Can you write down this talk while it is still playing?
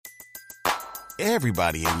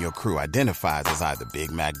Everybody in your crew identifies as either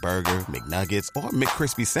Big Mac Burger, McNuggets, or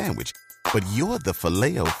McCrispy Sandwich. But you're the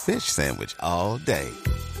Filet-O-Fish Sandwich all day.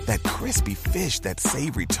 That crispy fish, that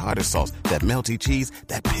savory tartar sauce, that melty cheese,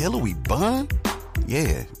 that pillowy bun.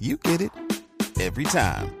 Yeah, you get it. Every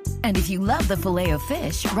time. And if you love the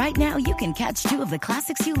Filet-O-Fish, right now you can catch two of the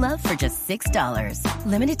classics you love for just $6.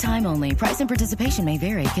 Limited time only. Price and participation may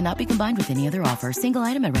vary. Cannot be combined with any other offer. Single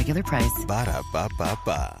item at regular price.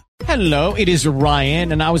 Ba-da-ba-ba-ba. Hello, it is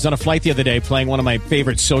Ryan, and I was on a flight the other day playing one of my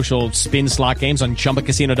favorite social spin slot games on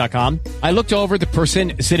ChumbaCasino.com. I looked over at the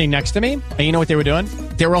person sitting next to me, and you know what they were doing?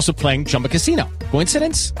 They were also playing Chumba Casino.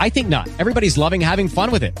 Coincidence? I think not. Everybody's loving having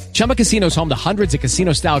fun with it. Chumba Casino is home to hundreds of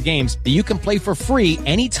casino-style games that you can play for free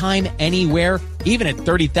anytime, anywhere, even at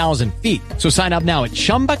 30,000 feet. So sign up now at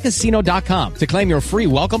ChumbaCasino.com to claim your free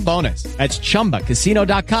welcome bonus. That's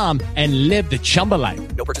ChumbaCasino.com and live the Chumba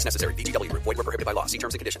life. No purchase necessary. VGW. Void where prohibited by law. See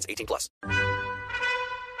terms and conditions. 18+.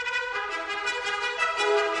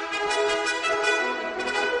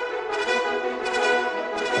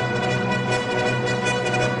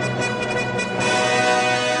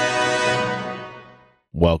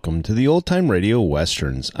 Welcome to the Old Time Radio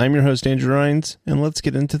Westerns. I'm your host, Andrew Rhynes, and let's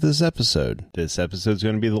get into this episode. This episode is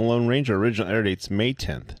going to be The Lone Ranger. Original air date's May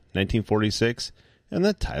 10th, 1946, and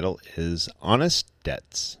the title is Honest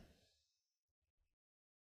Debts.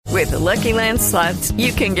 With the Lucky Land Slots,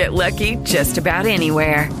 you can get lucky just about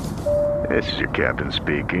anywhere. This is your captain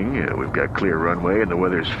speaking. We've got clear runway and the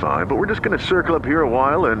weather's fine, but we're just going to circle up here a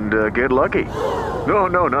while and get lucky.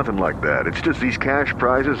 No, nothing like that. It's just these cash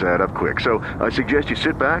prizes add up quick. So I suggest you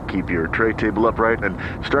sit back, keep your tray table upright, and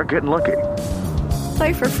start getting lucky.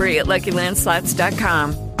 Play for free at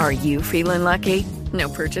LuckyLandSlots.com. Are you feeling lucky? No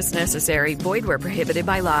purchase necessary. Void where prohibited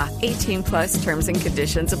by law. 18+ terms and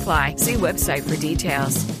conditions apply. See website for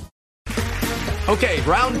details. Okay,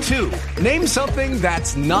 round two. Name something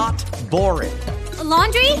that's not boring. A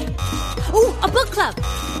laundry? Ooh, a book club.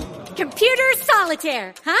 Computer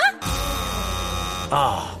solitaire, huh?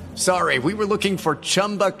 Ah, sorry, we were looking for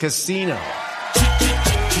Chumba Casino.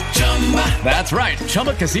 That's right,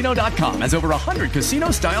 ChumbaCasino.com has over 100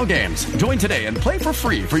 casino-style games. Join today and play for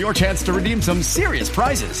free for your chance to redeem some serious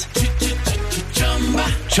prizes.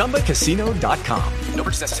 ChumbaCasino.com. No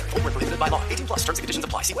purchase necessary. Void where prohibited by law. 18+ terms and conditions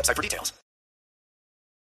apply. See website for details.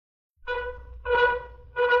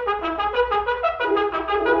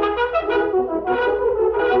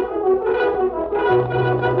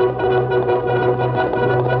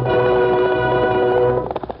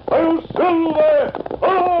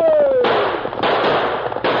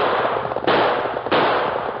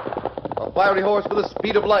 A fiery horse with the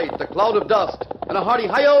speed of light, a cloud of dust, and a hearty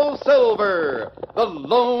hi-yo Silver, the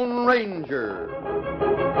Lone Ranger.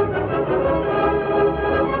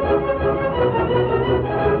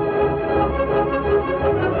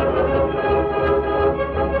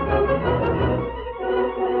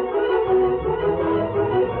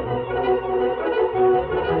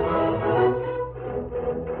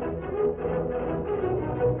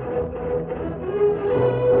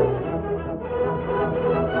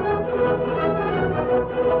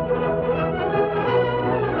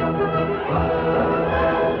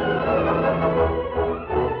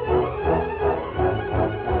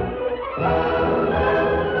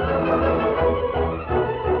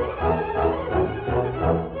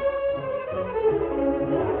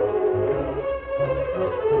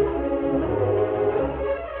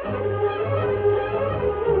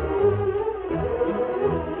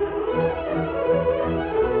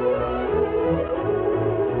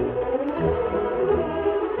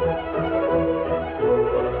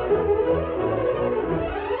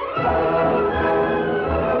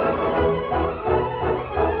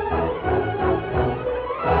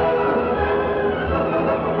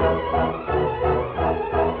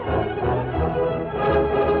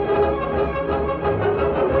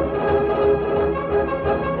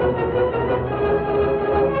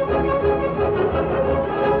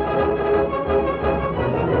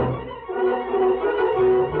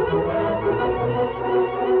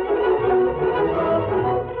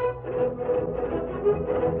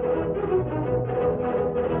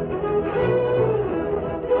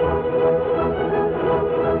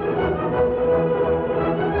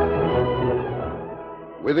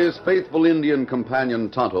 With his faithful Indian companion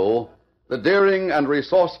Tonto, the daring and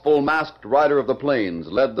resourceful masked rider of the plains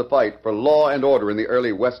led the fight for law and order in the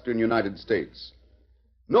early western United States.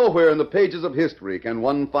 Nowhere in the pages of history can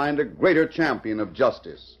one find a greater champion of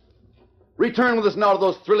justice. Return with us now to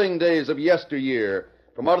those thrilling days of yesteryear.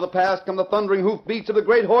 From out of the past come the thundering hoofbeats of the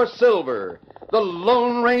great horse Silver. The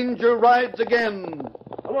Lone Ranger rides again.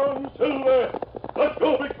 Come on, Silver! Let's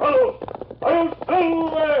go, big fellow! I'll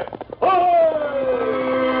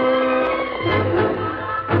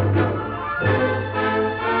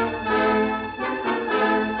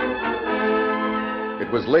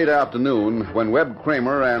late afternoon when Webb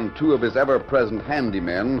Kramer and two of his ever-present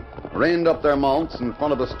handymen reined up their mounts in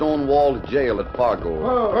front of the stone-walled jail at Fargo.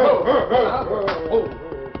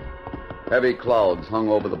 Heavy clouds hung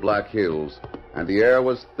over the Black Hills, and the air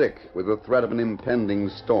was thick with the threat of an impending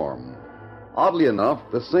storm. Oddly enough,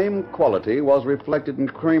 the same quality was reflected in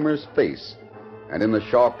Kramer's face and in the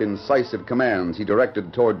sharp, incisive commands he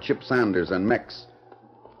directed toward Chip Sanders and Mex.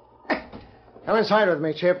 Come inside with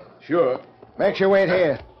me, Chip. Sure. Make your wait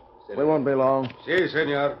here. We won't be long. Si,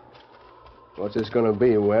 senor. What's this going to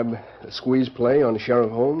be, Webb? A squeeze play on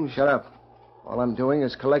Sheriff Holmes? Shut up. All I'm doing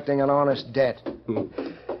is collecting an honest debt.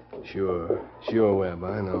 Sure, Webb,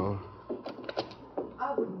 I know.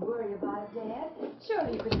 I wouldn't worry about it, Dad.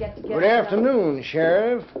 Surely you could get together. Good afternoon,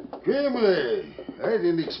 Sheriff. Kramer, I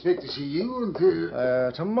didn't expect to see you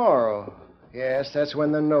until... Tomorrow. Yes, that's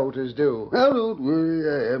when the note is due. Well, don't worry.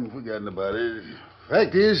 I haven't forgotten about it.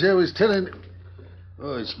 Fact is, I was telling...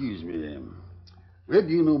 Oh, excuse me. Webb,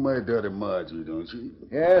 you know my daughter Marjorie, don't you?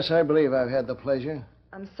 Yes, I believe I've had the pleasure.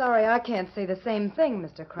 I'm sorry I can't say the same thing,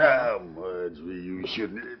 Mr. Kramer. Ah, Marjorie, you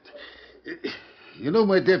shouldn't. You know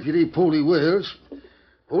my deputy, Polly Wells?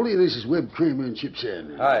 Polly, this is Webb Kramer and Chip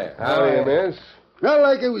Sanders. Hi. How are you, miss? Now,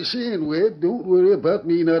 like I was saying, Webb, don't worry about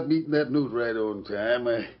me not meeting that note right on time.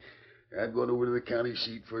 I'm going over to the county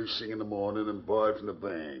seat first thing in the morning and borrow from the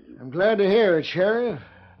bank. I'm glad to hear it, Sheriff.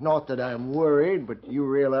 Not that I'm worried, but you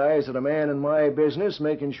realize that a man in my business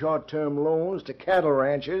making short-term loans to cattle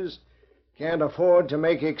ranchers can't afford to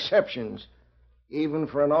make exceptions, even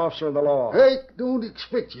for an officer of the law. I don't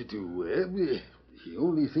expect you to, Webb. The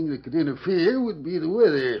only thing that could interfere would be the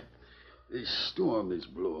weather. This storm that's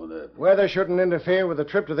blowing up. Weather shouldn't interfere with the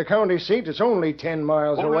trip to the county seat. It's only 10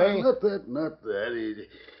 miles away. Not that.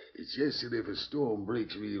 It's just that if a storm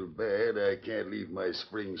breaks real bad, I can't leave my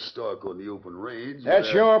spring stock on the open range.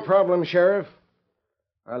 That's your problem, Sheriff.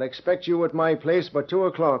 I'll expect you at my place by 2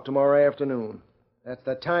 o'clock tomorrow afternoon. That's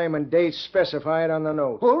the time and date specified on the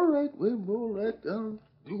note. All right, Webb, all right. I'll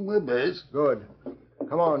do my best. Good.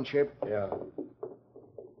 Come on, Chip. Yeah.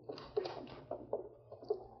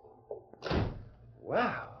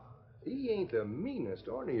 Wow. He ain't the meanest,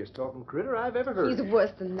 orneryest talking critter I've ever heard. He's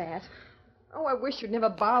worse than that. Oh, I wish you'd never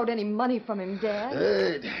borrowed any money from him, Dad.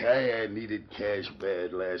 I needed cash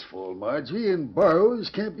bad last fall, Marjorie, and borrowers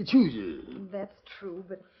can't be choosy. That's true,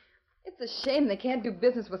 but it's a shame they can't do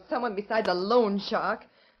business with someone besides a loan shark,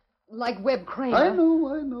 like Webb Kramer. I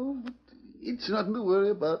know, but it's nothing to worry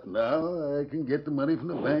about now. I can get the money from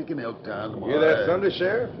the bank in Elktown tomorrow. Hear that thunder,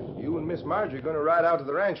 Sheriff? You and Miss Marjorie are going to ride out to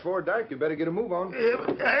the ranch before dark. You better get a move on.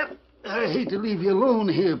 I hate to leave you alone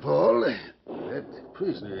here, Paul. That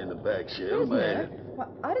prisoner in the back cell, Well,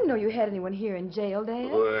 I didn't know you had anyone here in jail, Dad.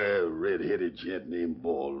 Oh, a red-headed gent named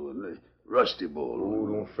Baldwin. Rusty Baldwin. Oh,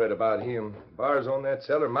 don't fret about him. Bars on that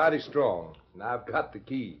cellar mighty strong, and I've got the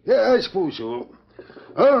key. Yeah, I suppose so.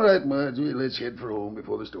 All right, Marjorie, let's head for home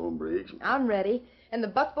before the storm breaks. I'm ready, and the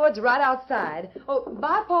buckboard's right outside. Oh,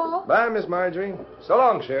 bye, Paul. Bye, Miss Marjorie. So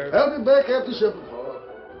long, Sheriff. I'll be back after supper, Paul.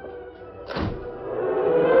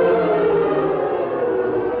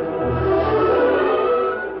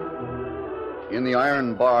 In the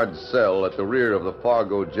iron-barred cell at the rear of the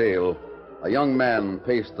Fargo jail, a young man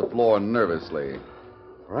paced the floor nervously.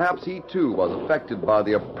 Perhaps he, too, was affected by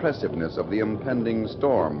the oppressiveness of the impending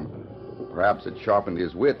storm. Perhaps it sharpened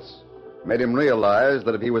his wits, made him realize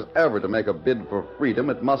that if he was ever to make a bid for freedom,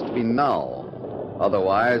 it must be now.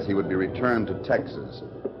 Otherwise, he would be returned to Texas.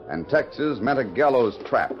 And Texas meant a gallows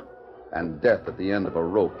trap and death at the end of a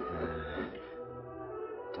rope.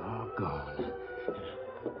 Doggone.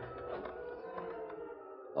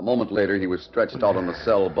 A moment later, he was stretched out on the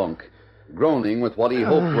cell bunk, groaning with what he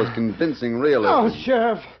hoped was convincing realism. Oh,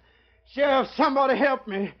 Sheriff! Sheriff, somebody help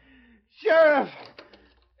me! Sheriff!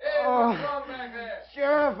 Hey, what's wrong back there?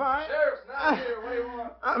 Sheriff, Sheriff's not here. What do you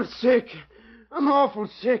want? I'm sick. I'm awful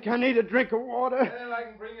sick. I need a drink of water. Well, I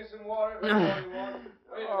can bring you some water if that's all you want.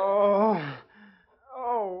 Wait Oh.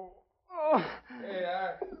 Hey,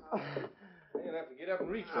 you're going to have to get up and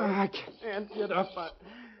reach for it. I can't get up.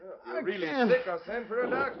 If you're really sick, I'll send for a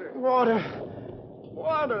doctor. Water.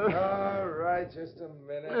 All right, just a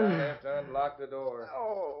minute. I'll have to unlock the door.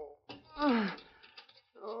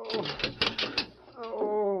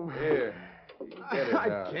 Here, you can get it now.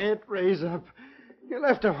 I can't raise up. You'll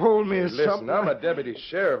have to hold me or something. Listen, I'm a deputy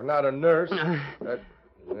sheriff, not a nurse.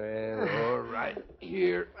 Well, all right.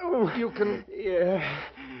 Here, you can... Yeah,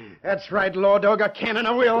 that's right, Law Dog. I can and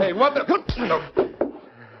I will. Hey, what the...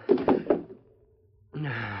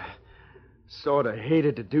 Sort of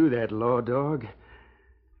hated to do that, Law Dog.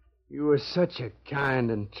 You were such a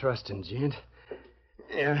kind and trusting gent.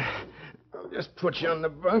 Yeah. just put you on the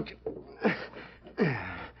bunk.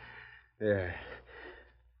 There.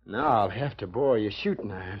 Now I'll have to borrow your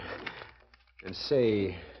shooting iron and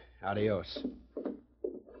say adios.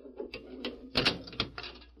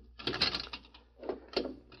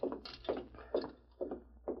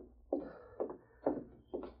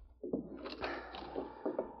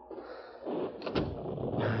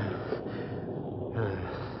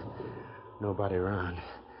 Nobody around.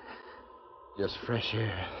 Just fresh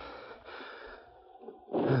air.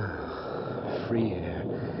 Free air.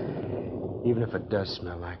 Even if it does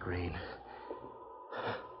smell like rain.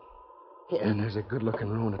 Yeah, and there's a good-looking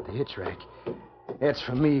roan at the hitch rack. That's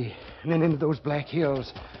for me. And then into those black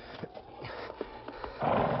hills.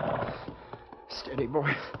 Steady,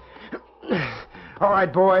 boy. All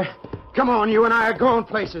right, boy. Come on, you and I are going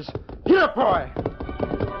places. Get up, boy.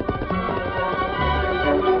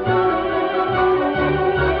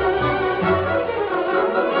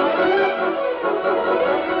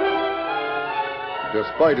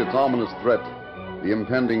 Despite its ominous threat, the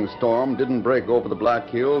impending storm didn't break over the Black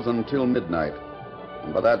Hills until midnight.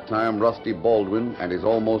 And by that time, Rusty Baldwin and his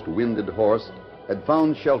almost winded horse had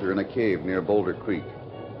found shelter in a cave near Boulder Creek.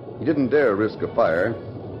 He didn't dare risk a fire,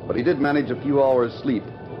 but he did manage a few hours' sleep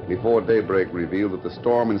before daybreak revealed that the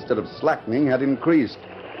storm, instead of slackening, had increased.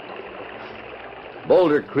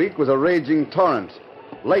 Boulder Creek was a raging torrent.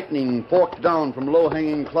 Lightning forked down from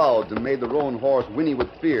low-hanging clouds and made the roan horse whinny with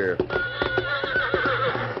fear.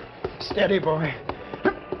 Steady, boy.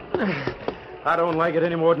 I don't like it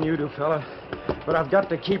any more than you do, fella. But I've got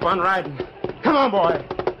to keep on riding. Come on, boy.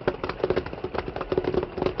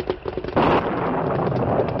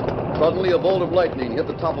 Suddenly, a bolt of lightning hit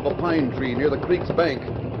the top of a pine tree near the creek's bank.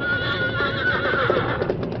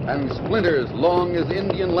 And splinters long as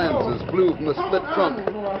Indian lances flew from the split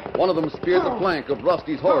trunk. One of them speared the flank of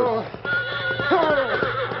Rusty's horse.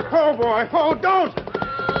 Oh, boy. Oh, don't.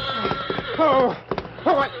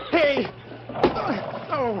 Hey.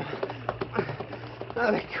 Oh.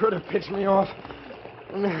 They could have pitched me off.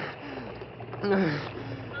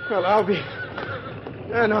 Well, I'll be...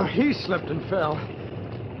 No, he slipped and fell.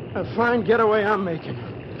 A fine getaway I'm making.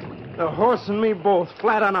 The horse and me both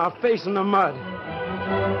flat on our face in the mud.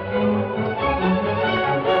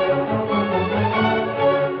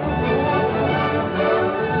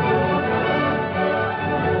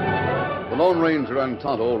 The Lone Ranger and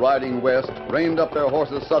Tonto, riding west, reined up their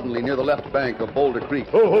horses suddenly near the left bank of Boulder Creek.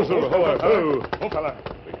 Oh, fella.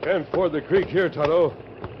 We can't ford the creek here, Tonto.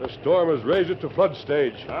 The storm has raised it to flood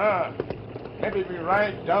stage. Can't we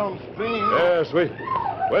ride downstream? Yes, Wait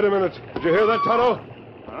a minute. Did you hear that, Tonto?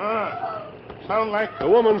 Sound like... The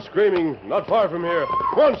woman screaming, not far from here.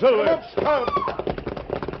 Come on, Silver.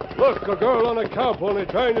 Look, a girl on a cow pony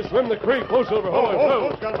trying to swim the creek. Oh, Silver, hold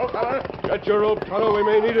on. Get your rope, Tonto. We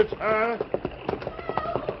may need it.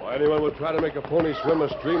 Why anyone would try to make a pony swim a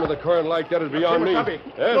stream of the current like that is beyond me. Yes?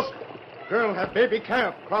 Look, girl have baby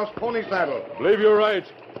calf across pony saddle. Believe you're right.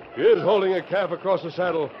 She is holding a calf across the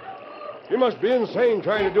saddle. You must be insane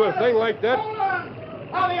trying to do a thing like that. Hold on.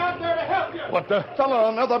 Holly out there to help you. What the? Fella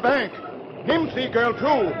on another bank. Him see girl,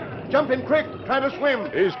 too. Jump in quick. Try to swim.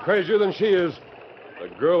 He's crazier than she is. The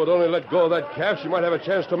girl would only let go of that calf, she might have a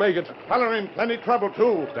chance to make it. Fella in plenty trouble,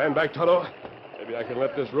 too. Stand back, Tonto. Maybe I can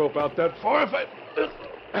let this rope out that far if I...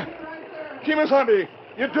 Kimasabi,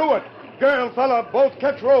 you do it. Girl, fella, both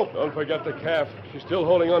catch rope. Don't forget the calf. She's still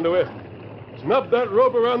holding onto it. Snap that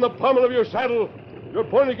rope around the pommel of your saddle. Your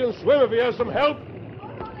pony can swim if he has some help.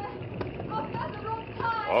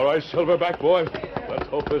 All right, Silver, back, boy. Let's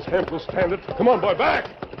hope this hemp will stand it. Come on, boy, back.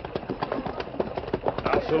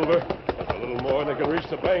 Now, Silver. A little more and they can reach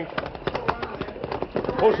the bank.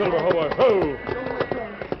 Oh, Silver, boy. Ho!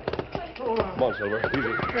 Come on, Silver.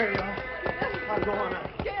 Easy. There you are. I'll go on out.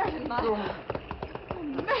 Scared in my...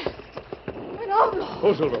 mess. Went over.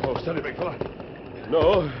 Oh, Silver. Oh, steady, big fella.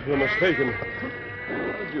 No, you're mistaken.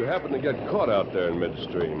 How did you happen to get caught out there in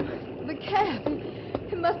midstream? The calf.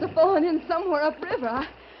 He must have fallen in somewhere upriver.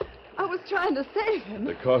 I was trying to save him.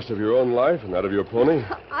 The cost of your own life and that of your pony?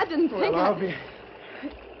 I didn't think I'll be...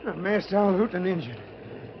 Master Alhoot and injured.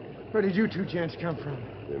 Where did you two gents come from?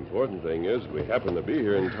 The important thing is we happen to be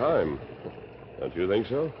here in time. Don't you think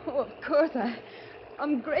so? Oh, of course.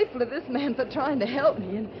 I'm grateful to this man for trying to help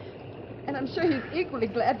me, and I'm sure he's equally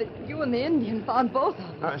glad that you and the Indian found both of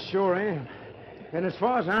them. I sure am. And as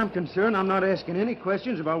far as I'm concerned, I'm not asking any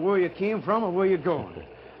questions about where you came from or where you're going.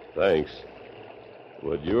 Thanks.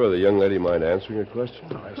 Would you or the young lady mind answering a question?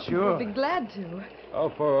 Sure. I'd be glad to. How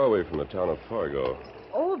far are we from the town of Fargo?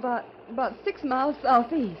 Oh, about 6 miles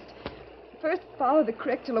southeast. First, follow the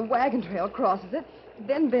creek till a wagon trail crosses it,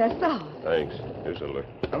 then bear south. Thanks. Here, Silver.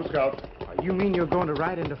 Come, Scout. You mean you're going to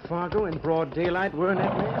ride into Fargo in broad daylight wearing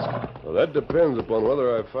that mask? Well, that depends upon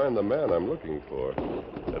whether I find the man I'm looking for.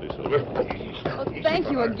 Steady, Silver. Oh, thank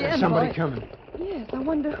you again, Somebody boy. coming. Yes, I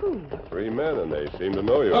wonder who. 3 men, and they seem to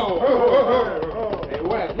know you. Hey,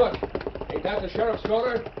 Webb, look. Ain't that the sheriff's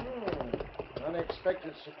daughter?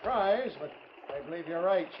 Unexpected surprise, but I believe you're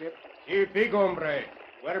right, Chip. Si, big hombre.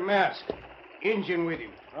 Wear mask. Injun with you.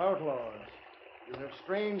 Outlaws. You have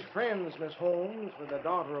strange friends, Miss Holmes, with the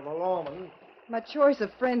daughter of a lawman. My choice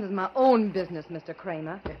of friends is my own business, Mr.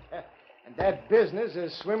 Kramer. And that business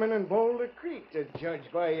is swimming in Boulder Creek, to judge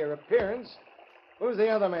by your appearance. Who's the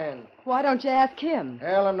other man? Why don't you ask him?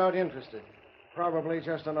 Hell, I'm not interested. Probably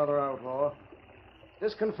just another outlaw.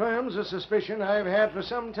 This confirms a suspicion I've had for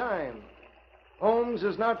some time. Holmes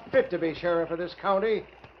is not fit to be sheriff of this county.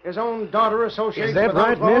 His own daughter associates with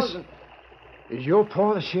outlaws. Is your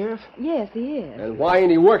pa the sheriff? Yes, he is. And why ain't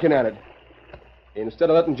he working at it? Instead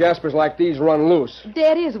of letting Jaspers like these run loose.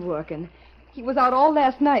 Dad is working. He was out all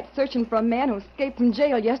last night searching for a man who escaped from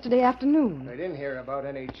jail yesterday afternoon. I didn't hear about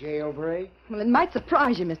any jailbreak. Well, it might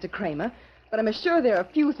surprise you, Mr. Kramer, but I'm sure there are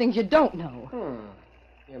a few things you don't know.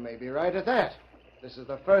 You may be right at that. This is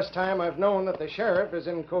the first time I've known that the sheriff is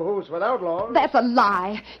in cahoots with outlaws. That's a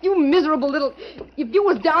lie. You miserable little... If you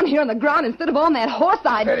was down here on the ground instead of on that horse,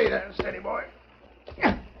 I'd... Steady there, steady, boy.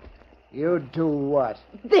 You'd do what?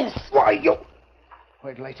 This. Why, you...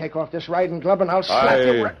 Wait till I take off this riding glove and I'll slap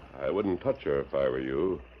you... I wouldn't touch her if I were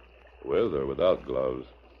you. With or without gloves.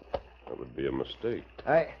 That would be a mistake.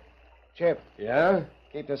 Chip. Yeah?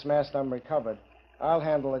 Keep this masked hombre covered. I'll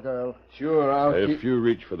handle the girl. Sure, I'll If you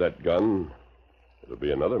reach for that gun, it'll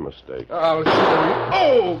be another mistake. I'll shoot him.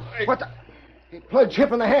 Oh! What the... He plugged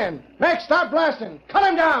Chip in the hand. Max, stop blasting. Cut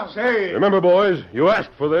him down. Say... Remember, boys, you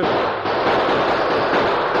asked for this.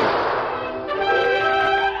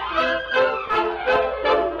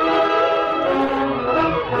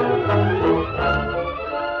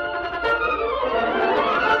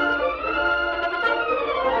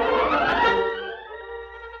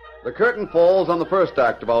 The curtain falls on the first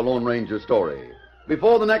act of our Lone Ranger story.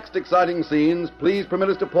 Before the next exciting scenes, please permit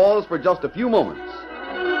us to pause for just a few moments.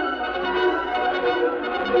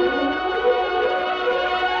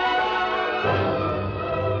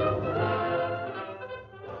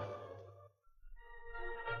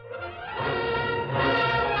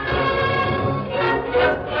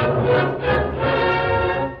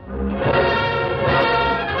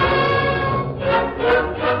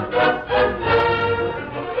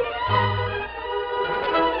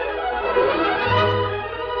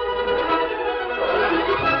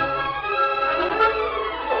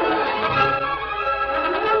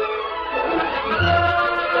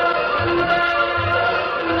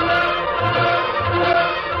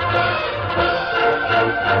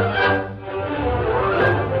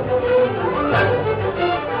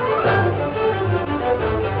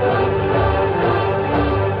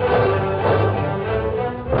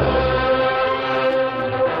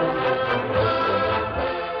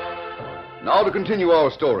 Now to continue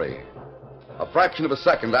our story. A fraction of a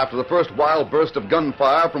second after the first wild burst of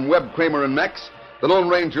gunfire from Webb, Kramer, and Mex, the Lone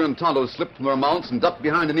Ranger and Tonto slipped from their mounts and ducked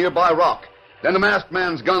behind a nearby rock. Then the masked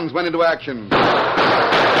man's guns went into action.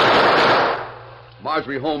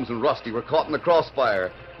 Marjorie Holmes and Rusty were caught in the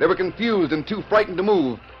crossfire. They were confused and too frightened to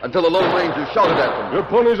move until the Lone Ranger shouted at them. Your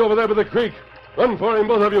pony's over there by the creek. Run for him,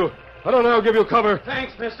 both of you. I don't know, I'll give you cover.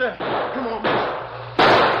 Thanks, mister. Come on, mister.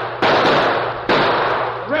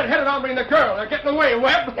 The red-headed hombre and the girl. They're getting away,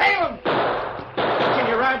 Webb. Hail them. Can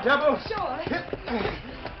you ride, Double? Sure.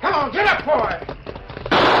 Come on, get up, boy.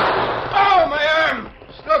 Oh, my arm.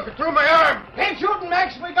 Stuck it through my arm. Ain't shooting,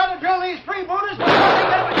 Max. We got to drill these freebooters before they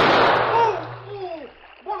get away. Oh,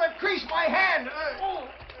 bullet creased my hand.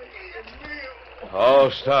 Oh,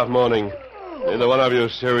 stop moaning. Neither one of you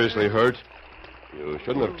is seriously hurt. You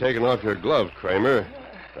shouldn't have taken off your glove, Kramer.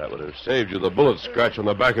 That would have saved you the bullet scratch on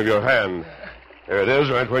the back of your hand. Here it is,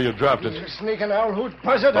 right where you dropped it. You sneaking owl, who'd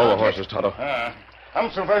buzz it? Hold the horses, Tonto.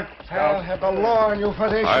 I'm Silver. I'll have the law on you for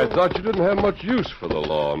this. I thought you didn't have much use for the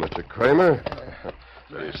law, Mr. Kramer.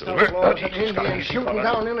 Steady, Silver. Outlaws and Indians shooting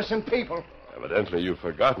down innocent people. Evidently, you've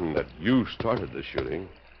forgotten that you started the shooting.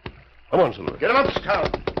 Come on, Silver. Get him up,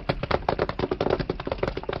 Scout.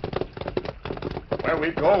 Where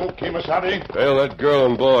we go, Kemosabe? Trail that girl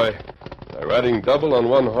and boy. They're riding double on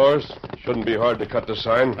one horse. Shouldn't be hard to cut the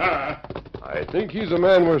sign. I think he's the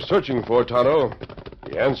man we're searching for, Tonto.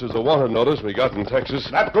 He answers the wanted notice we got in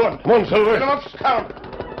Texas. Not good. Come on, Silver. Get him up, Scout.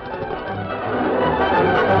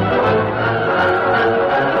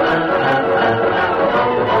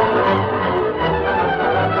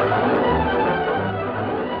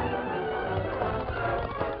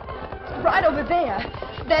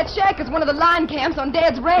 barn camps on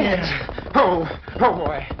Dad's ranch. Yeah. Oh,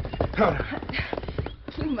 boy. Hold on.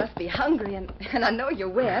 You must be hungry, and I know you're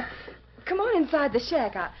wet. Come on inside the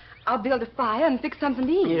shack. I'll build a fire and fix something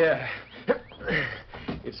to eat. Yeah.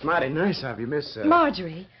 It's mighty nice of you, Miss...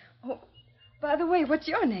 Marjorie. Oh, by the way, what's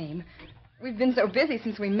your name? We've been so busy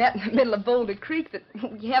since we met in the middle of Boulder Creek that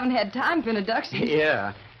we haven't had time for introductions.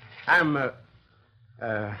 Yeah. I'm,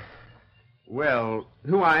 well,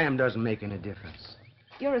 who I am doesn't make any difference.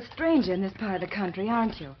 You're a stranger in this part of the country,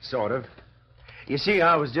 aren't you? Sort of. You see,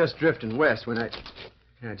 I was just drifting west when I...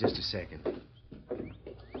 Now, just a second.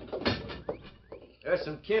 There's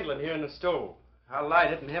some kindling here in the stove. I'll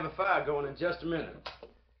light it and have a fire going in just a minute.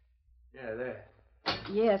 Yeah, there.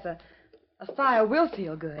 Yes, a fire will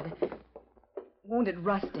feel good. Won't it,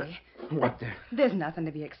 Rusty? What the... There's nothing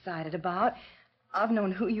to be excited about. I've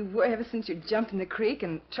known who you were ever since you jumped in the creek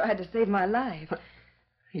and tried to save my life.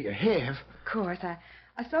 You have? Of course.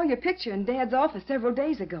 I saw your picture in Dad's office several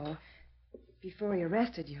days ago. Before he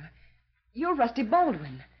arrested you. You're Rusty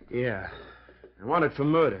Baldwin. Yeah. I wanted for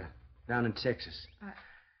murder down in Texas.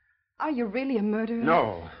 Are you really a murderer?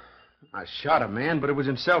 No. I shot a man, but it was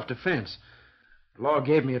in self-defense. The law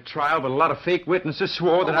gave me a trial, but a lot of fake witnesses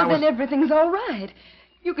swore that I was... Then everything's all right.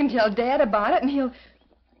 You can tell Dad about it, and he'll...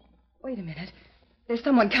 Wait a minute. There's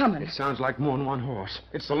someone coming. It sounds like more than one horse.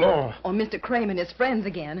 It's the law. Or Mr. Kramer and his friends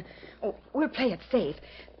again. Oh, we'll play it safe.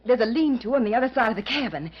 There's a lean-to on the other side of the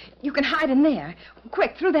cabin. You can hide in there.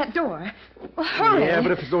 Quick, through that door. Well, hurry. Yeah,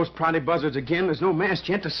 but if it's those pronty buzzards again, there's no masked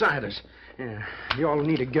gent to sight us. Yeah, you all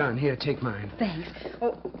need a gun. Here, take mine. Thanks.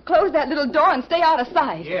 Oh, close that little door and stay out of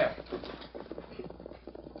sight. Yeah.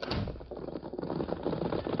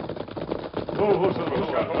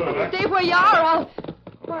 Stay where you are,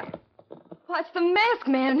 Why, it's the masked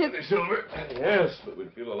man. Hey, Silver. Yes, but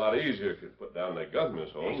we'd feel a lot easier if you'd put down that gun,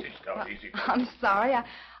 Miss Holmes. Easy, Scout, easy. I'm sorry.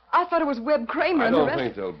 I thought it was Webb Kramer. I and the don't rest...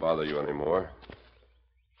 think they'll bother you anymore.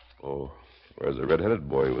 Oh, where's the red-headed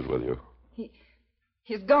boy who was with you?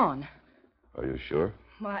 He's gone. Are you sure?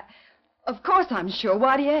 Why, of course I'm sure.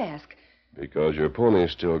 Why do you ask? Because your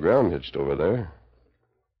pony's still ground hitched over there.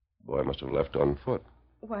 Boy must have left on foot.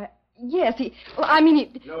 Why, yes, he... No,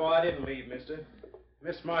 I didn't leave, mister.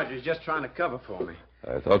 Miss Marjorie's just trying to cover for me.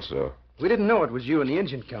 I thought so. We didn't know it was you and the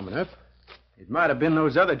engine coming up. It might have been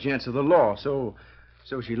those other gents of the law, so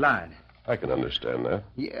she lied. I can understand that.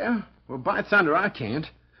 Yeah? Well, by thunder, I can't.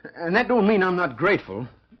 And that don't mean I'm not grateful.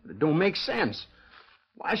 It don't make sense.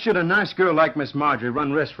 Why should a nice girl like Miss Marjorie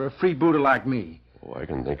run risk for a freebooter like me? Oh, I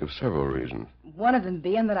can think of several reasons. One of them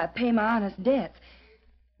being that I pay my honest debts.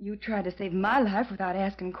 You tried to save my life without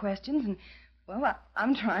asking questions, and, well,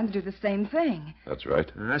 I'm trying to do the same thing. That's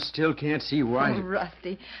right. I still can't see why... Oh,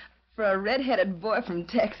 Rusty, for a red-headed boy from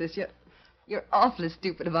Texas, you're awfully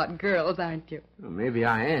stupid about girls, aren't you? Well, maybe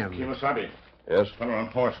I am. Kimasabi. Yes? Fellow on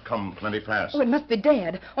horse come plenty fast. Oh, it must be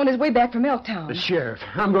Dad, on his way back from Elktown. The sheriff.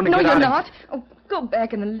 I'm going to get out. No, you're of... not. Oh, go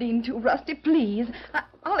back in the lean-to, Rusty, please.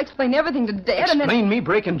 I'll explain everything to Dad, and then... Explain me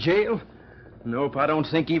breaking jail? Nope, I don't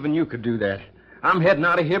think even you could do that. I'm heading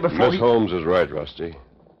out of here before Miss Holmes is right, Rusty.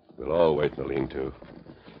 We'll all wait in the lean-to.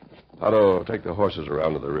 Otto, take the horses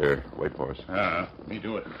around to the rear. Wait for us. Me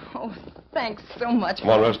do it. Oh, thanks so much. Come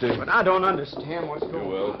on, Rusty. But I don't understand what's going on. You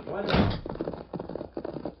will.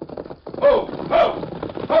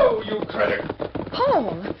 Oh, you critter.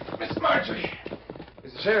 Paul. Miss Marjorie.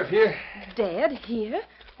 Is the sheriff here? Dad, here?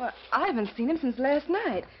 Well, I haven't seen him since last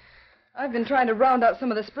night. I've been trying to round out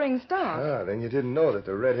some of the spring stock. Ah, then you didn't know that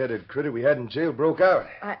the red-headed critter we had in jail broke out.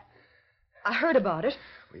 I heard about it.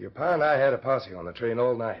 Well, your pa and I had a posse on the train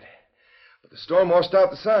all night. But the storm washed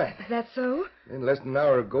out the sign. Is that so? Then less than an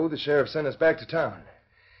hour ago, the sheriff sent us back to town.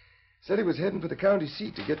 Said he was heading for the county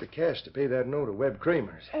seat to get the cash to pay that note of Webb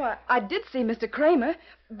Kramer's. Oh, I did see Mr. Kramer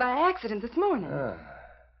by accident this morning. Ah,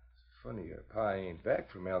 it's funny your pa ain't back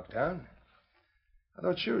from Elktown. I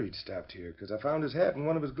thought sure he'd stopped here, because I found his hat and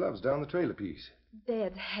one of his gloves down the trailer piece.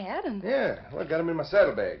 Dad's hat and... Yeah, well, I got him in my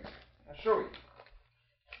saddlebag. I'll show you.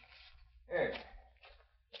 There.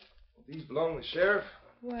 These belong to the sheriff?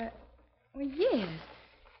 Well, yes.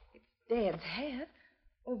 It's Dad's hat.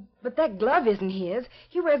 Oh, but that glove isn't his.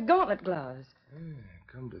 He wears gauntlet gloves.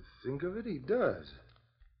 Come to think of it, he does.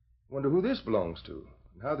 Wonder who this belongs to,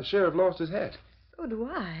 and how the sheriff lost his hat. So do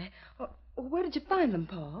I. Where did you find them,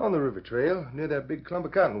 Paul? On the river trail, near that big clump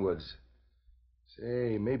of cottonwoods.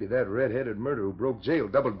 Say, maybe that red-headed murderer who broke jail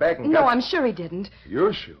doubled back and No, I'm sure he didn't.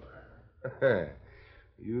 You're sure?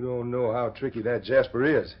 You don't know how tricky that Jasper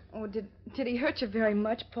is. Oh, did he hurt you very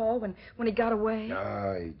much, Paul, when he got away?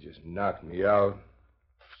 No, he just knocked me out.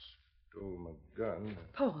 Stole my gun.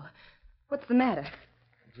 Paul, what's the matter?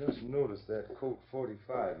 I just noticed that Colt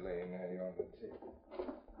 45 laying there on the table.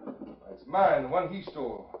 That's mine, the one he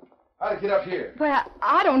stole. How'd it get up here? Well,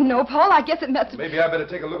 I don't know, Paul. I guess it must have... Maybe I better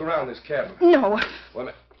take a look around this cabin. No. Well,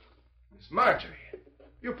 Miss Marjorie,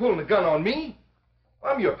 you're pulling a gun on me?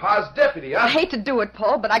 I'm your pa's deputy. I hate to do it,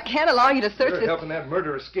 Paul, but I can't allow you to search You're this... helping that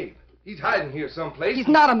murderer escape. He's hiding here someplace. He's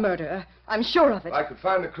not a murderer. I'm sure of it. If I could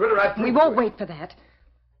find the critter, I'd... We won't wait for that.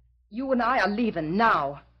 You and I are leaving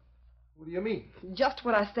now. What do you mean? Just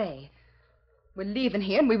what I say. We're leaving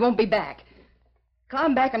here and we won't be back.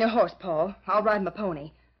 Climb back on your horse, Paul. I'll ride my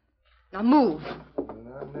pony. Now move.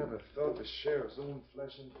 And I never thought the sheriff's own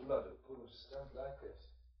flesh and blood would pull a stunt like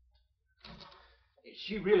this. Is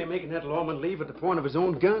she really making that lawman leave at the point of his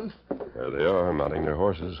own gun? There they are, mounting their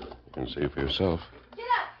horses. You can see for yourself.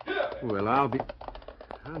 Well,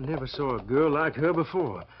 I never saw a girl like her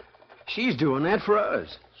before. She's doing that for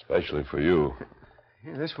us. Especially for you.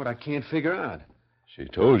 Yeah, that's what I can't figure out. She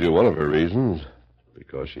told you one of her reasons.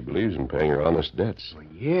 Because she believes in paying her honest debts. Well,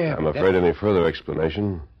 yeah, I'm afraid any further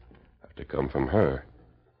explanation have to come from her.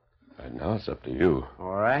 Right now, it's up to you.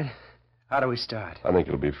 All right. How do we start? I think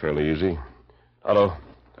it'll be fairly easy. Otto.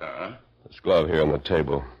 This glove here on the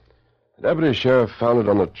table. The deputy sheriff found it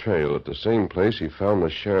on the trail at the same place he found the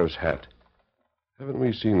sheriff's hat. Haven't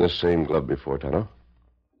we seen this same glove before, Tonto?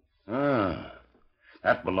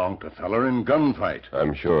 That belonged to a feller in gunfight.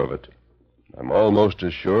 I'm sure of it. I'm almost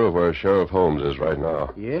as sure of where Sheriff Holmes is right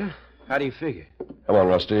now. Yeah? How do you figure? Come on,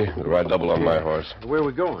 Rusty. We'll ride double on my horse. Where are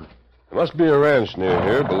we going? There must be a ranch near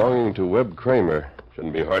here belonging to Webb Kramer.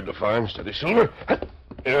 Shouldn't be hard to find. Steady, Silver.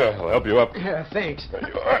 Yeah, I'll help you up. Yeah, thanks. There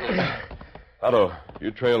you are. Otto, you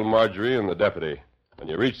trail Marjorie and the deputy. When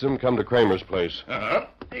you reach them, come to Kramer's place.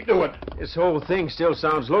 You do it. This whole thing still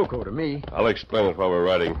sounds loco to me. I'll explain it while we're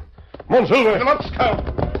riding. Come on, Silver. Come on, Scout.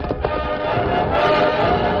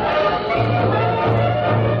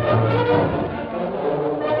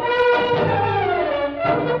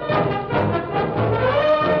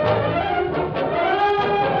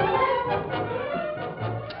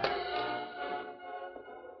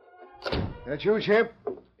 That you, Chip?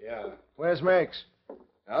 Yeah. Where's Max?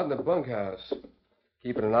 Out in the bunkhouse.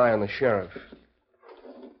 Keeping an eye on the sheriff.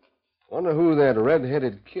 Wonder who that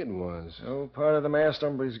red-headed kid was. Oh, part of the masked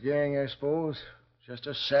hombres gang, I suppose. Just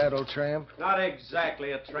a saddle tramp. Not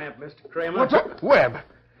exactly a tramp, Mr. Kramer. What's up? Webb,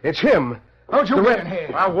 it's him. How'd you get in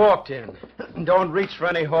here? I walked in. Don't reach for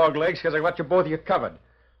any hog legs, because I got you both of you covered.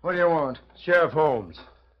 What do you want? Sheriff Holmes.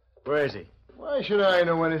 Where is he? Why should I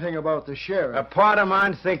know anything about the sheriff? A part of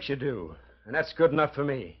mine thinks you do. And that's good enough for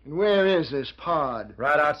me. And where is this pod?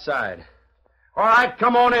 Right outside. All right,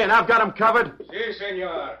 come on in. I've got him covered. Si,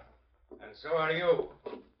 senor. And so are you.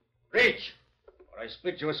 Reach, or I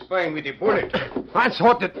split your spine with the bullet. I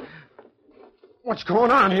thought that... What's going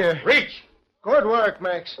on here? Reach! Good work,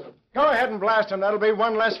 Max. Go ahead and blast him. That'll be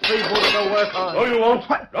one less free boot to go work on. No, you won't.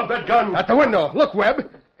 Drop that gun. At the window. Look, Webb.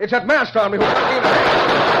 It's that masked army who...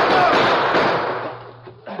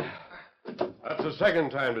 That's the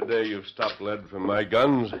second time today you've stopped lead from my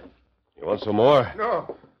guns. You want some more?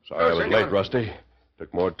 No. Sorry I was late, Rusty.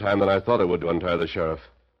 Took more time than I thought it would to untie the sheriff.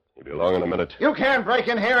 He'll be along in a minute. You can't break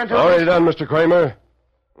in here until... Already done, Mr. Kramer.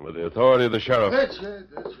 With the authority of the sheriff. That's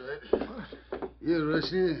right. Here,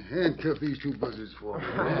 Rusty, handcuff these two buzzards for me.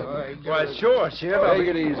 Why, sure, Sheriff. Take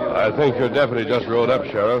it easy. I think your deputy just rode up,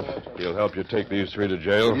 Sheriff. He'll help you take these three to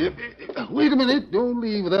jail. Yep. Wait a minute. Don't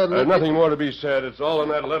leave without... There's nothing more to be said. It's all in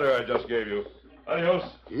that letter I just gave you. Adios.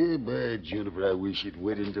 Yeah, by Juniper, I wish you'd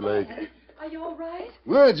wait until I... Are you all right?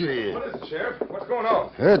 Marjorie. What is it, Sheriff? What's going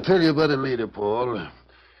on? I'll tell you about it later, Paul.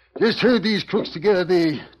 Just herd these crooks together.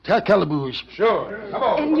 They tie calaboose. Sure. Come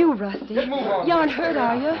on. And you, Rusty. Just move on. You aren't hurt,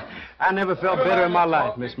 are you? I never felt better in my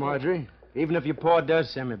life, Miss Marjorie. Even if your pa does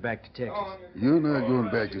send me back to Texas. You're not going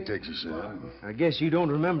back to Texas, son. I guess you don't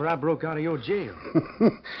remember I broke out of your jail.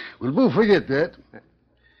 Well, we'll forget that.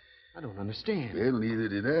 I don't understand. Well, neither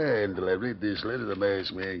did I until I read this letter the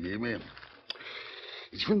masked man gave me.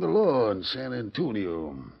 It's from the law in San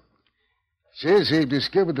Antonio. Says they've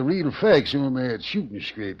discovered the real facts on that shooting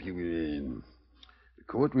scrape you were in. The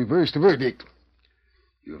court reversed the verdict.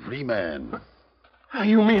 You're a free man.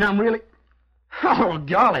 You mean I'm really... Oh,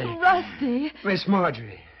 golly. Rusty. Miss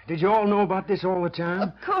Marjorie, did you all know about this all the time?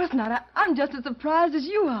 Of course not. I'm just as surprised as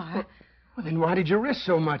you are. Well, then why did you risk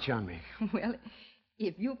so much on me? Well,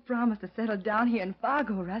 if you promise to settle down here in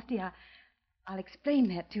Fargo, Rusty, I'll explain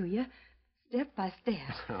that to you, step by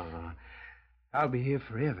step. Oh, I'll be here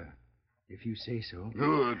forever, if you say so.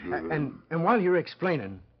 Good. And while you're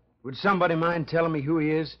explaining, would somebody mind telling me who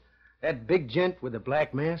he is? That big gent with the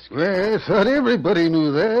black mask? Well, I thought everybody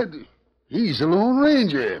knew that. He's the Lone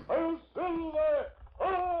Ranger.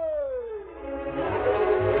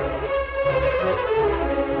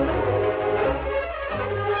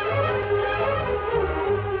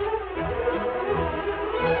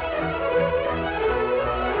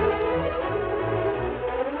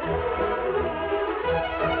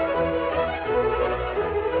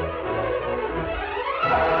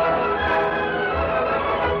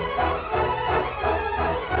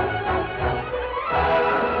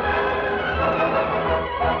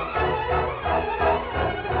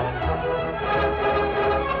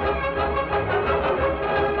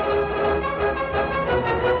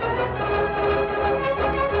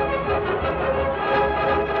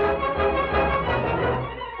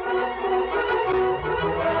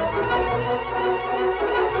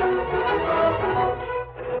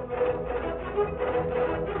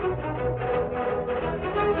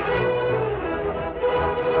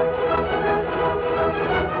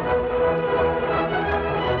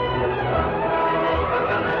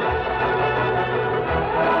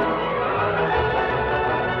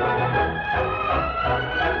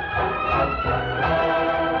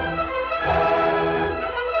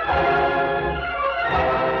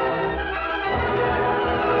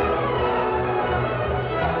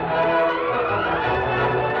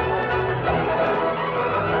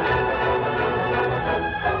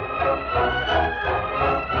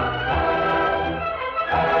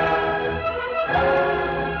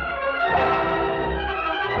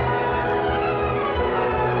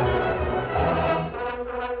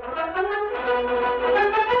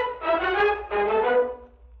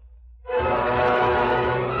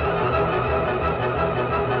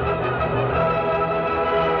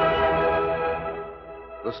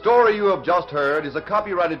 The story you have just heard is a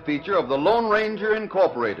copyrighted feature of the Lone Ranger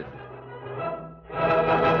Incorporated.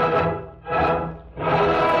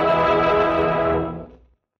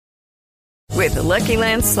 With the Lucky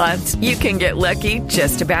Land Slots, you can get lucky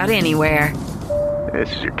just about anywhere.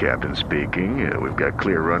 This is your captain speaking. We've got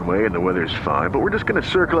clear runway and the weather's fine, but we're just going to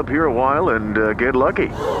circle up here a while and get lucky.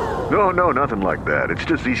 No, nothing like that. It's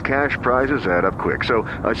just these cash prizes add up quick. So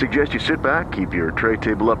I suggest you sit back, keep your tray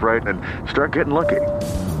table upright, and start getting lucky.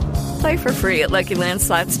 Play for free at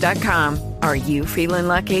LuckyLandSlots.com. Are you feeling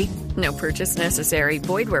lucky? No purchase necessary.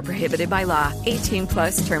 Void where prohibited by law.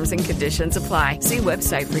 18+ terms and conditions apply. See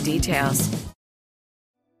website for details.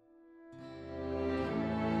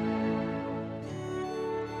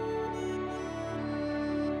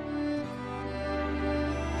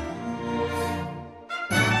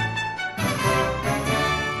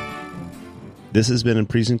 This has been a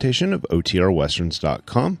presentation of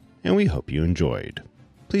OTRWesterns.com, and we hope you enjoyed.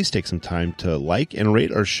 Please take some time to like and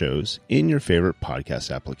rate our shows in your favorite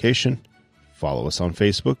podcast application. Follow us on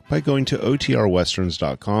Facebook by going to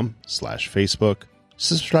OTRWesterns.com/Facebook.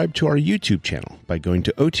 Subscribe to our YouTube channel by going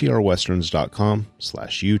to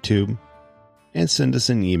OTRWesterns.com/YouTube. And send us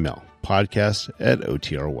an email,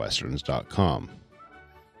 podcast@OTRWesterns.com.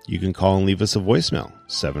 You can call and leave us a voicemail,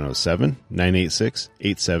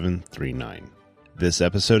 707-986-8739. This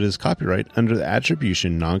episode is copyright under the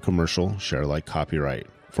Attribution Non-Commercial Share-alike copyright.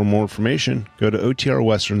 For more information, go to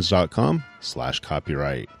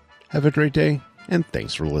OTRWesterns.com/copyright. Have a great day, and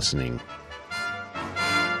thanks for listening.